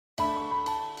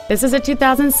This is a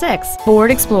 2006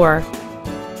 Ford Explorer.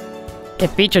 It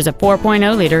features a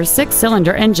 4.0-liter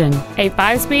six-cylinder engine, a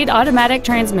 5-speed automatic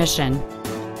transmission.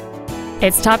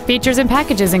 Its top features and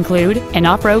packages include an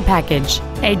off-road package,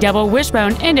 a double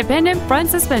wishbone independent front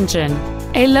suspension,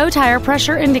 a low tire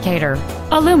pressure indicator,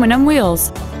 aluminum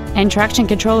wheels, and traction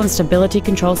control and stability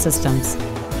control systems.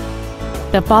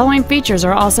 The following features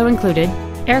are also included: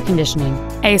 air conditioning,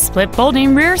 a split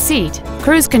folding rear seat,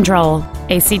 cruise control,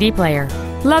 a CD player,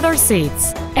 leather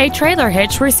seats, a trailer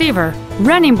hitch receiver,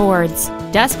 running boards,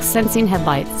 dusk sensing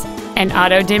headlights, an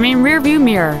auto-dimming rearview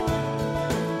mirror.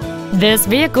 This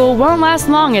vehicle won't last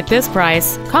long at this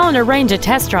price. Call and arrange a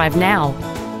test drive now.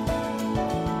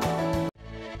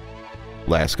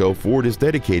 Lasco Ford is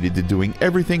dedicated to doing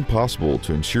everything possible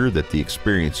to ensure that the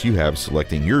experience you have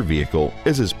selecting your vehicle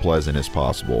is as pleasant as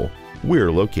possible.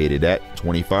 We're located at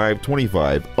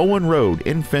 2525 Owen Road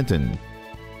in Fenton.